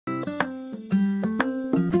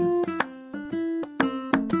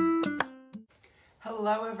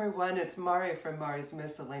Hello everyone, it's Mari from Mari's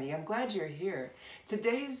Miscellany. I'm glad you're here.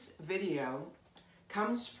 Today's video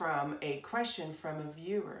comes from a question from a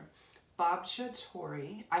viewer, Bob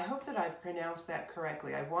Chatori. I hope that I've pronounced that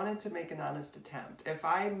correctly. I wanted to make an honest attempt. If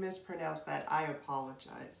I mispronounced that, I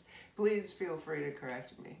apologize. Please feel free to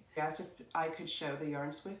correct me. He asked if I could show the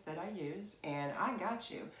yarn swift that I use, and I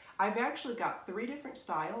got you. I've actually got 3 different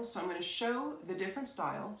styles, so I'm going to show the different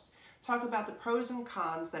styles, talk about the pros and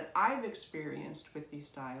cons that I've experienced with these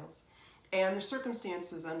styles, and the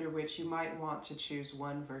circumstances under which you might want to choose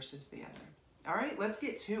one versus the other. All right, let's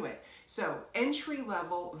get to it. So, entry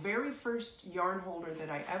level, very first yarn holder that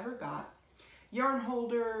I ever got. Yarn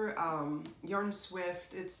holder, yarn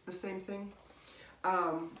swift, it's the same thing.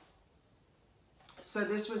 So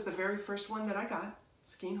this was the very first one that I got,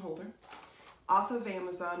 skein holder, off of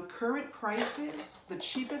Amazon. Current prices, the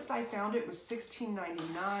cheapest I found it was $16.99.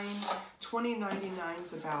 $20.99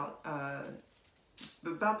 is about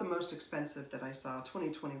the most expensive that I saw,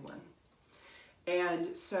 2021.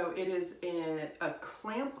 And so it is in a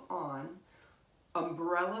clamp-on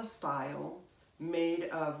umbrella style made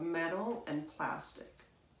of metal and plastic.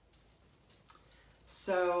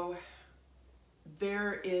 So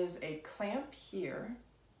there is a clamp here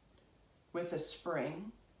with a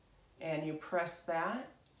spring, and you press that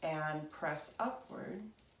and press upward,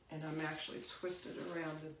 and I'm actually twisted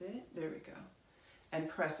around a bit, there we go, and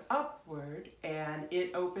press upward, and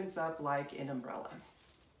it opens up like an umbrella.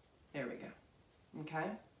 There we go, okay?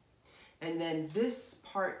 And then this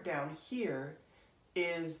part down here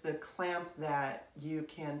is the clamp that you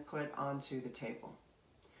can put onto the table.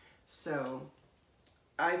 So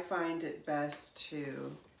I find it best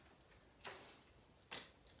to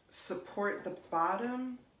support the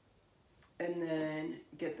bottom and then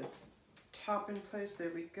get the top in place, there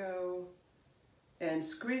we go, and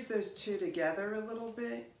squeeze those two together a little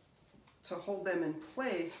bit to hold them in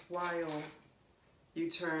place while you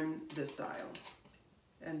turn this dial,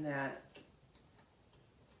 and that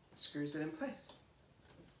screws it in place.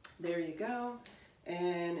 There you go,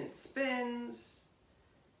 and it spins,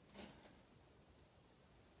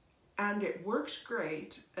 and it works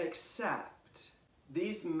great, except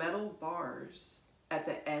these metal bars at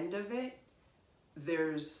the end of it,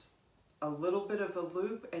 there's a little bit of a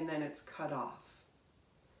loop and then it's cut off.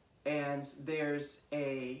 And there's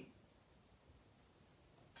a,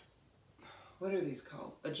 what are these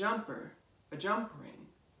called? A jump ring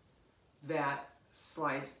that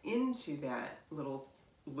slides into that little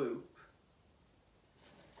loop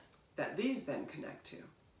that these then connect to.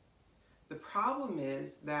 The problem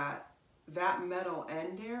is that that metal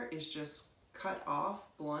end there is just cut off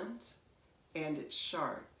blunt and it's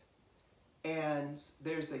sharp. And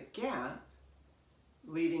there's a gap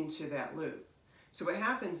leading to that loop. So what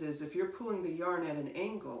happens is if you're pulling the yarn at an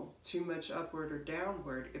angle, too much upward or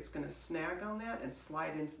downward, it's going to snag on that and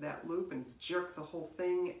slide into that loop and jerk the whole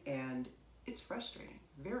thing, and it's frustrating,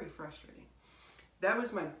 very frustrating. That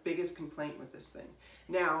was my biggest complaint with this thing.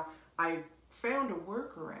 Now, I found a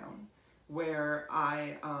workaround where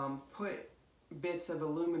I put bits of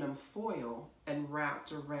aluminum foil and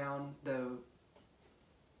wrapped around the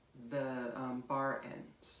bar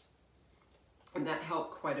ends, and that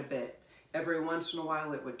helped quite a bit. Every once in a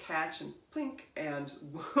while it would catch and plink, and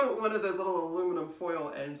one of those little aluminum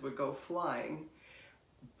foil ends would go flying,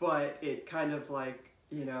 but it kind of like,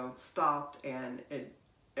 you know, stopped, and it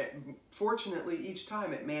fortunately each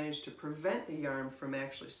time it managed to prevent the yarn from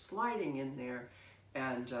actually sliding in there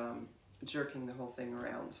and jerking the whole thing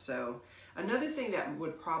around. So another thing that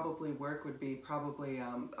would probably work would be probably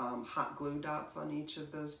hot glue dots on each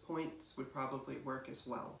of those points would probably work as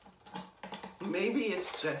well. Maybe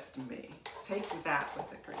it's just me. Take that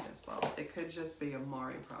with a grain of salt. It could just be a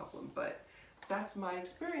Mari problem, but that's my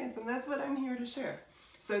experience and that's what I'm here to share.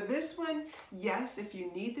 So this one, yes, if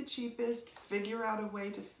you need the cheapest, figure out a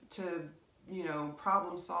way to you know,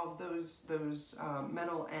 problem solve those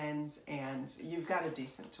metal ends, and you've got a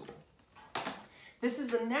decent tool. This is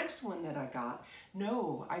the next one that I got.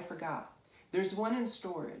 No, I forgot. There's one in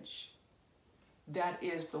storage that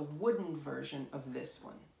is the wooden version of this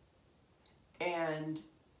one. And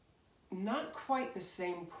not quite the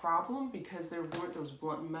same problem because there weren't those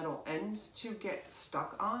blunt metal ends to get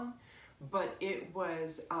stuck on, but it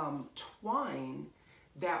was twine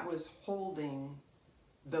that was holding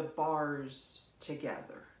the bars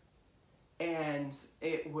together. And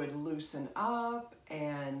it would loosen up,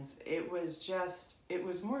 and it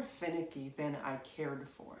was more finicky than I cared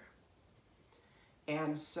for.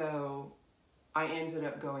 And so I ended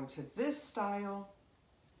up going to this style,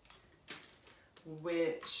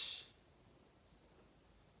 which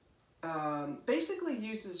basically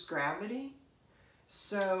uses gravity.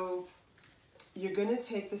 So you're going to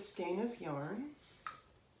take the skein of yarn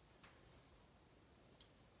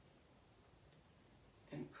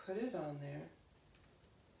and put it on there.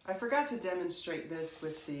 I forgot to demonstrate this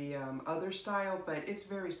with the other style, but it's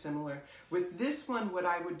very similar. With this one, what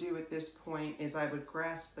I would do at this point is I would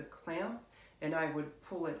grasp the clamp and I would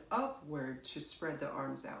pull it upward to spread the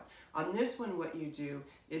arms out. On this one, what you do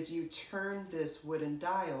is you turn this wooden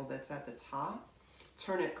dial that's at the top,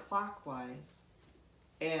 turn it clockwise,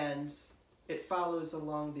 and it follows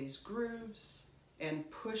along these grooves and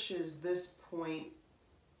pushes this point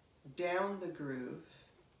down the groove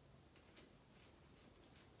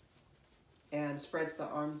and spreads the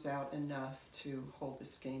arms out enough to hold the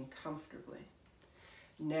skein comfortably.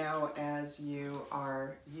 Now, as you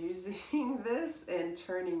are using this and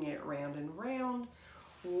turning it round and round,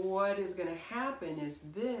 what is going to happen is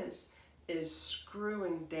this is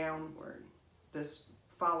screwing downward,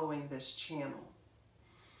 following this channel.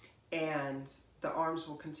 And the arms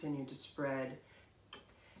will continue to spread.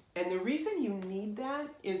 And the reason you need that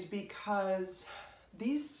is because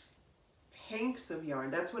these hanks of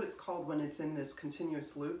yarn, that's what it's called when it's in this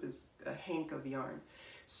continuous loop, is a hank of yarn.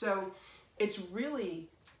 So it's really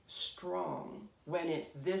strong when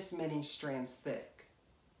it's this many strands thick.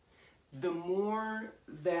 The more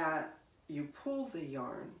that you pull the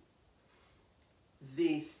yarn,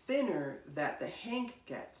 the thinner that the hank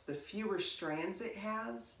gets, the fewer strands it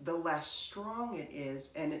has, the less strong it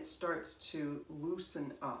is, and it starts to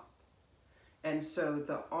loosen up. And so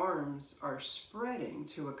the arms are spreading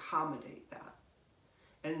to accommodate that.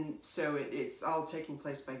 And so it's all taking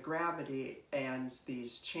place by gravity and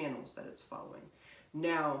these channels that it's following.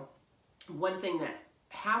 Now, one thing that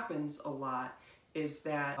happens a lot is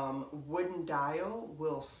that wooden dial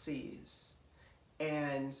will seize.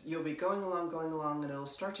 And you'll be going along, and it'll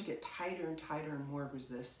start to get tighter and tighter and more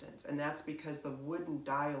resistance. And that's because the wooden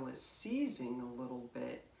dial is seizing a little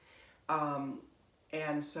bit.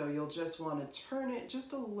 And so you'll just want to turn it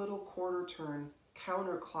just a little quarter turn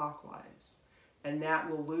counterclockwise. And that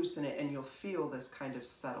will loosen it, and you'll feel this kind of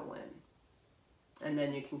settle in. And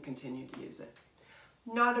then you can continue to use it.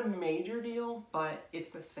 Not a major deal, but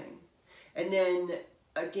it's a thing. And then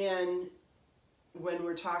again, when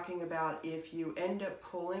we're talking about if you end up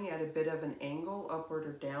pulling at a bit of an angle, upward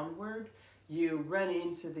or downward, you run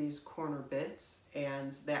into these corner bits,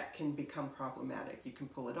 and that can become problematic. You can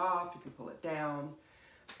pull it off, you can pull it down.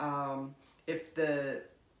 If the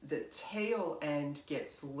tail end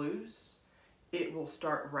gets loose, it will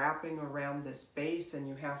start wrapping around this base, and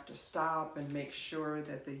you have to stop and make sure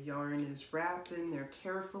that the yarn is wrapped in there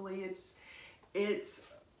carefully.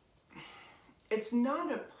 It's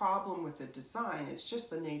not a problem with the design, it's just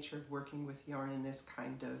the nature of working with yarn in this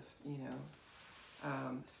kind of,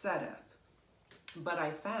 setup. But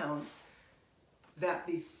I found that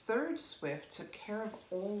the third Swift took care of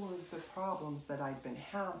all of the problems that I'd been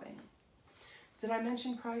having. Did I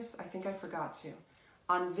mention price? I think I forgot to.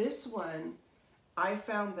 On this one, I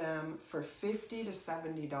found them for $50 to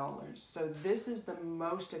 $70. So this is the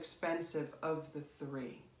most expensive of the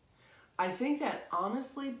three. I think that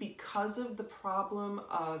honestly, because of the problem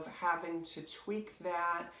of having to tweak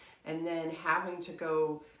that and then having to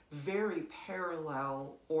go very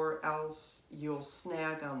parallel, or else you'll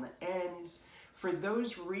snag on the ends, for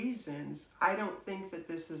those reasons, I don't think that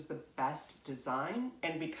this is the best design.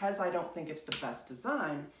 And because I don't think it's the best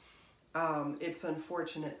design, it's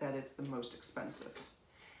unfortunate that it's the most expensive.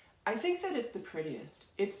 I think that it's the prettiest.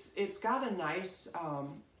 It's got a nice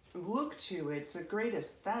look to it. It's a great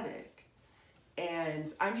aesthetic.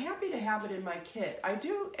 And I'm happy to have it in my kit. I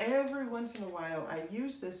do every once in a while, I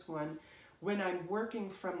use this one when I'm working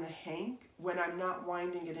from the hank, when I'm not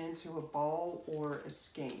winding it into a ball or a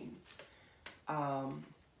skein.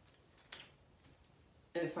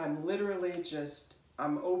 If I'm literally just,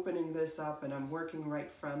 I'm opening this up and I'm working right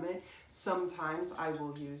from it, sometimes I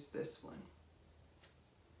will use this one.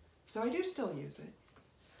 So I do still use it.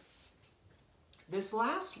 This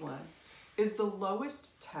last one is the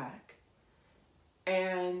lowest tech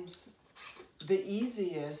and the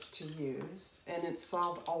easiest to use, and it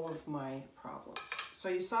solved all of my problems. So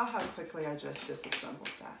you saw how quickly I just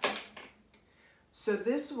disassembled that. So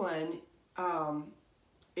this one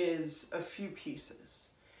is a few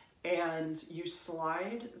pieces, and you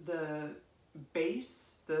slide the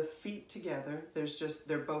base, the feet together.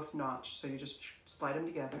 They're both notched, so you just slide them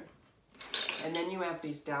together. And then you have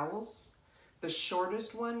these dowels. The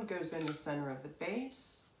shortest one goes in the center of the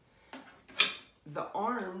base. The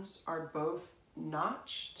arms are both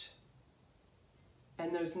notched,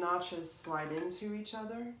 and those notches slide into each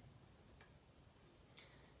other.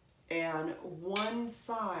 And one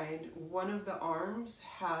side, one of the arms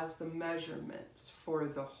has the measurements for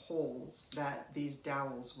the holes that these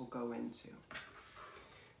dowels will go into.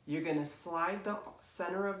 You're going to slide the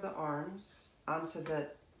center of the arms onto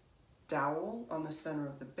the dowel on the center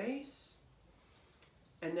of the base,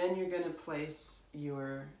 and then you're going to place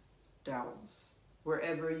your dowels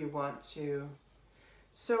wherever you want to.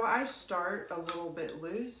 So I start a little bit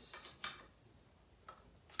loose.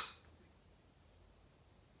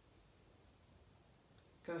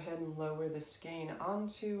 Go ahead and lower the skein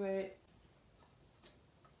onto it,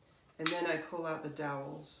 and then I pull out the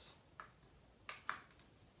dowels.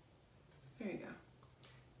 There you go.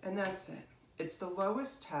 And that's it. It's the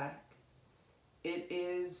lowest tack. It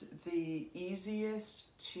is the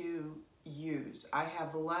easiest to use. I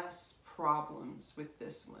have less problems with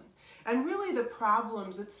this one. And really the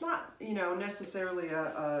problems, it's not, you know, necessarily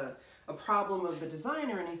a problem of the design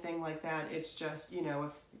or anything like that. It's just, you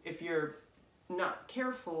know, if you're not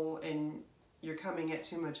careful and you're coming at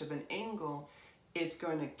too much of an angle, it's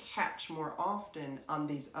going to catch more often on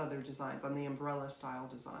these other designs, on the umbrella style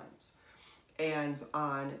designs. And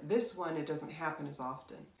on this one, it doesn't happen as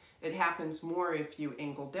often. It happens more if you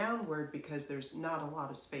angle downward because there's not a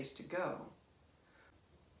lot of space to go.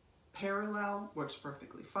 Parallel works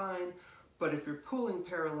perfectly fine, but if you're pulling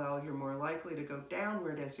parallel, you're more likely to go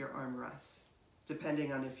downward as your arm rests,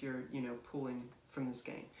 depending on if you're, you know, pulling from the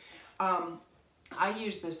skein. I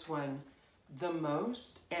use this one the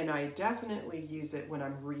most, and I definitely use it when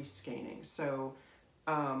I'm re-skeining. So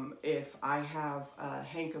if I have a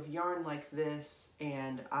hank of yarn like this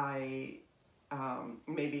and I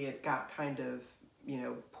maybe it got kind of, you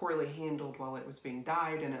know, poorly handled while it was being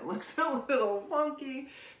dyed and it looks a little wonky,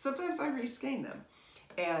 sometimes I reskein them.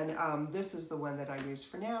 And this is the one that I use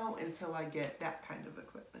for now until I get that kind of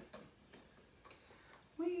equipment.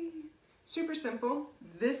 Whee! Super simple.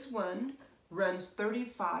 This one runs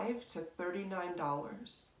 $35 to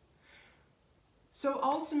 $39. So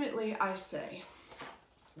ultimately I say,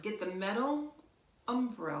 get the metal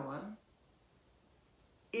umbrella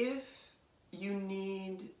if you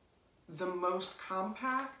need the most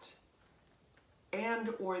compact and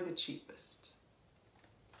or the cheapest.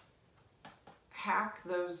 Hack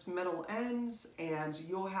those metal ends and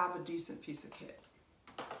you'll have a decent piece of kit.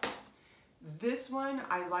 This one,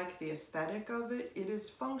 I like the aesthetic of it. It is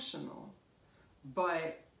functional,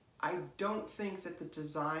 but I don't think that the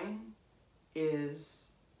design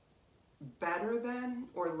is better than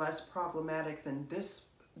or less problematic than this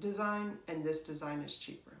design, and this design is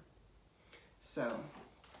cheaper. So,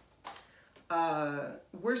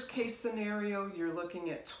 worst case scenario, you're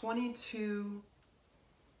looking at $22,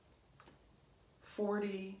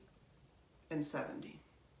 $40, and $70.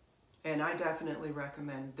 And I definitely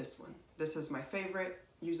recommend this one. This is my favorite.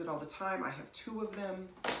 Use it all the time. I have 2 of them.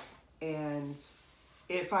 And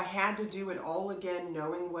if I had to do it all again,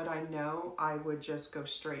 knowing what I know, I would just go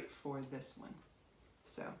straight for this one.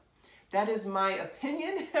 So that is my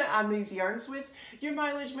opinion on these yarn swifts. Your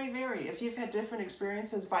mileage may vary. If you've had different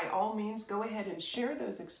experiences, by all means, go ahead and share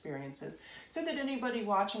those experiences so that anybody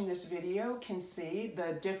watching this video can see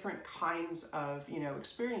the different kinds of, you know,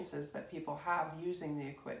 experiences that people have using the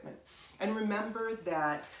equipment. And remember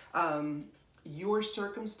that your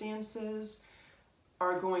circumstances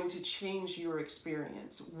are going to change your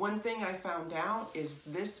experience. One thing I found out is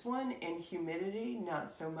this one and humidity,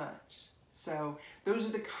 not so much. So those are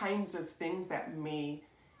the kinds of things that may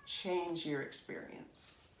change your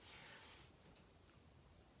experience.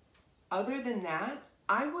 Other than that,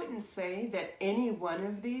 I wouldn't say that any one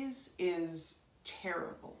of these is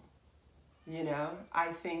terrible. You know, I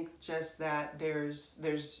think just that there's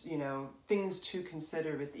you know, things to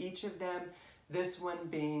consider with each of them. This one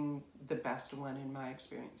being the best one in my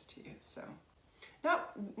experience to use. So,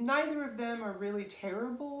 neither of them are really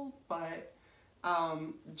terrible, but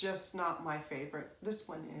just not my favorite. This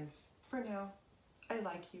one is, for now. I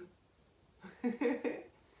like you.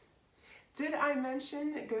 Did I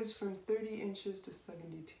mention it goes from 30 inches to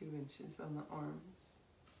 72 inches on the arms,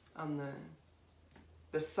 on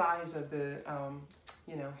the size of the,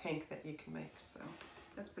 you know, hank that you can make. So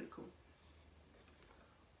that's pretty cool.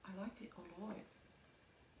 I like it a lot.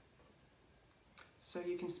 So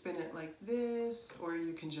you can spin it like this, or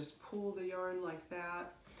you can just pull the yarn like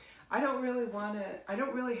that. I don't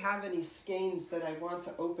really have any skeins that I want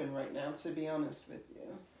to open right now, to be honest with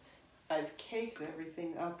you. I've caked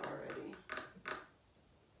everything up already.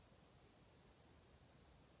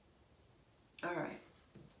 All right.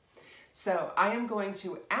 So I am going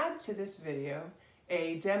to add to this video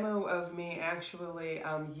a demo of me actually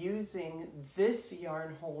using this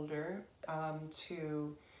yarn holder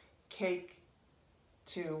to cake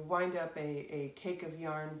to wind up a cake of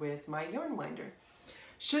yarn with my yarn winder.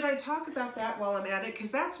 Should I talk about that while I'm at it?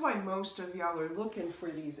 Because that's why most of y'all are looking for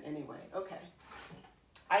these anyway. Okay.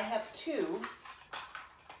 I have two.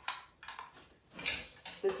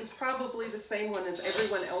 This is probably the same one as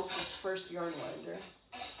everyone else's first yarn winder.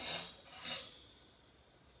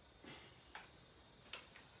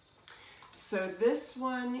 So this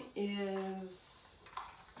one is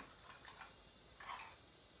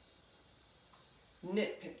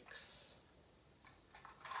Knit Picks.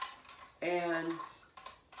 And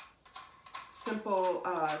simple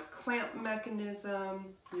clamp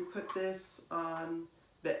mechanism. You put this on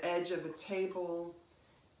the edge of a table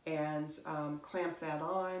and clamp that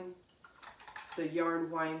on. The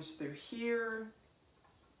yarn winds through here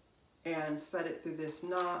and set it through this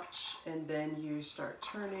notch, and then you start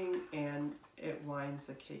turning and it winds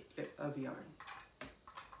a cake of yarn.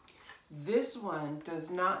 This one does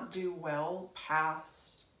not do well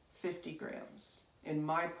past 50 grams in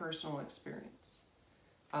my personal experience.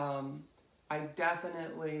 I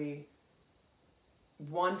definitely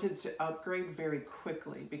wanted to upgrade very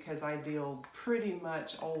quickly because I deal pretty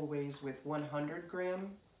much always with 100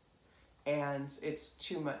 gram, and it's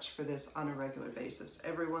too much for this on a regular basis.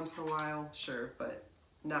 Every once in a while, sure, but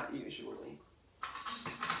not usually.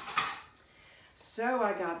 So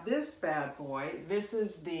I got this bad boy. This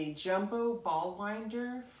is the Jumbo Ball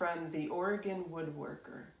Winder from the Oregon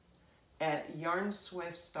Woodworker at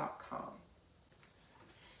yarnswifts.com.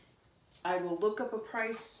 I will look up a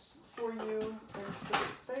price for you and put it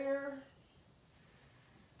there.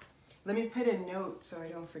 Let me put a note so I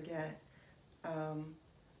don't forget.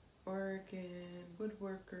 Oregon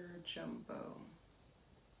Woodworker Jumbo.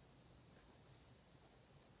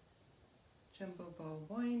 Jumbo Ball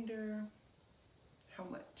Winder. How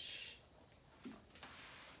much?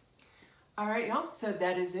 All right, y'all, so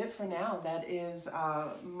that is it for now. That is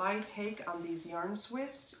my take on these Yarn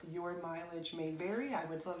Swifts. Your mileage may vary. I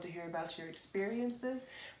would love to hear about your experiences.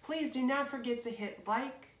 Please do not forget to hit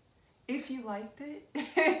like if you liked it.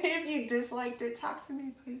 If you disliked it, talk to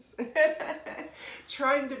me, please.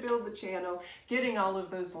 Trying to build the channel, getting all of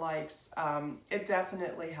those likes, it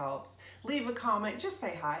definitely helps. Leave a comment, just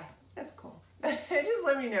say hi. That's cool. Just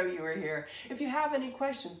let me know you were here. If you have any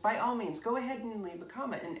questions, by all means, go ahead and leave a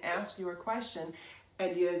comment and ask your question.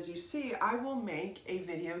 And as you see, I will make a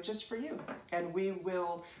video just for you. And we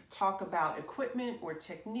will talk about equipment or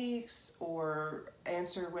techniques or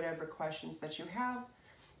answer whatever questions that you have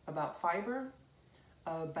about fiber,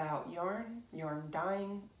 about yarn, yarn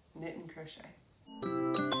dyeing, knit and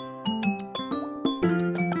crochet.